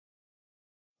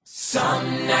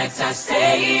Some nights I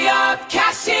stay up,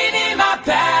 cashing in my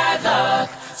bad luck.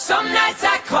 Some nights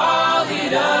I call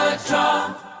it a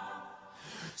draw.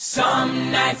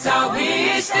 Some nights I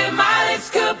wish that my lips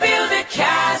could build a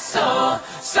castle.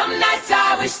 Some nights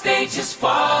I wish they just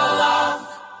fall off.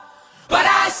 But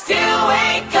I still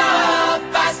wake up,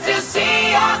 I still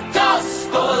see your ghost.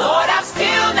 Oh Lord, I'm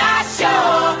still not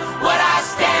sure what I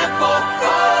stand for.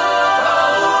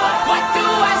 What do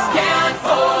I stand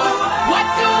for? What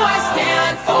do I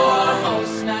stand for?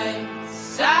 Most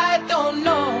nights I don't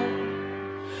know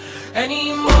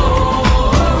anymore.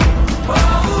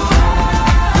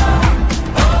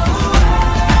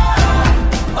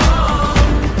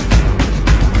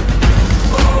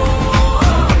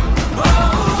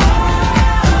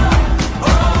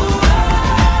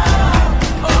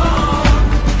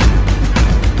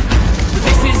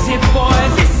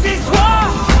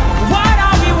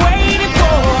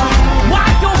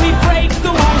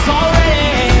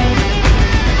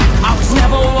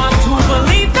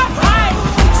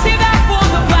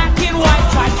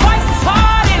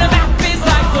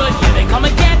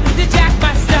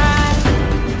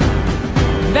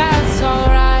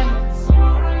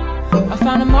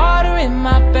 Found a martyr in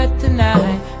my bed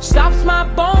tonight. Stops my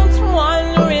bones from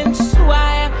wandering. Just who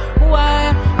I am, who I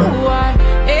am, who I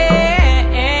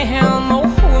am. Oh,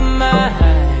 who am I?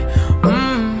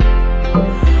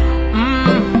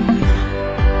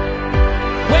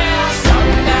 Well, some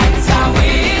nights I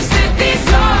wish that this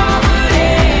all would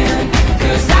end,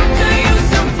 'cause I could use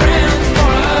some friends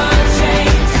for a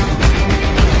change.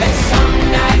 And some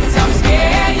nights I'm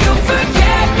scared you'll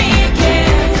forget me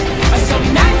again. Some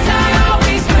nights I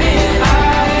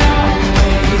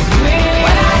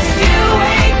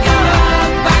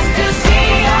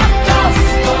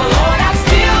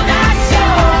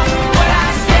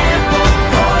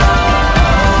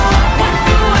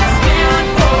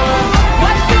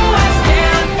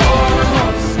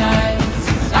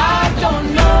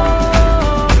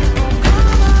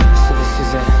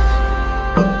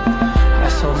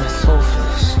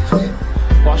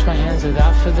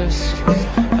for this.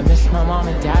 I miss my mom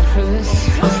and dad for this.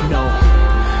 No,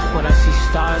 when I see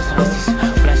stars,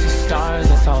 when I see stars,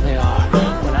 that's all they are.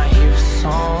 When I hear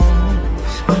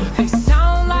songs, they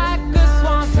sound like a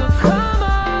swan, so come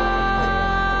on.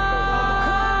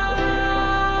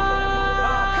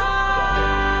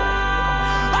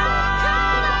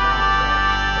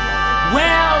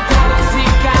 Well, guys, you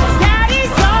guys,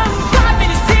 daddy's on 5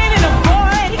 minutes in and I'm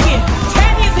bored again.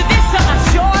 10 years of this, I'm not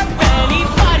sure if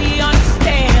anybody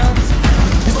understands.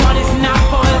 This one is not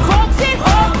for the folks at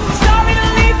home. Sorry to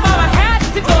leave, but I had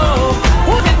to go.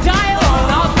 Who's a die alone,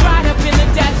 all dried up in the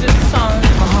desert sun.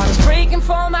 My heart is breaking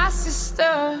for my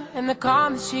sister and the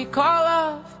calm that she called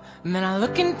love. And then I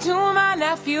look into my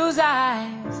nephew's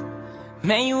eyes.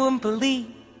 Man, you wouldn't believe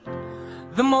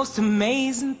the most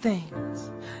amazing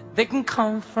things that can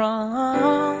come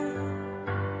from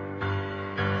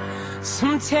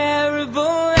some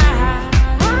terrible lies.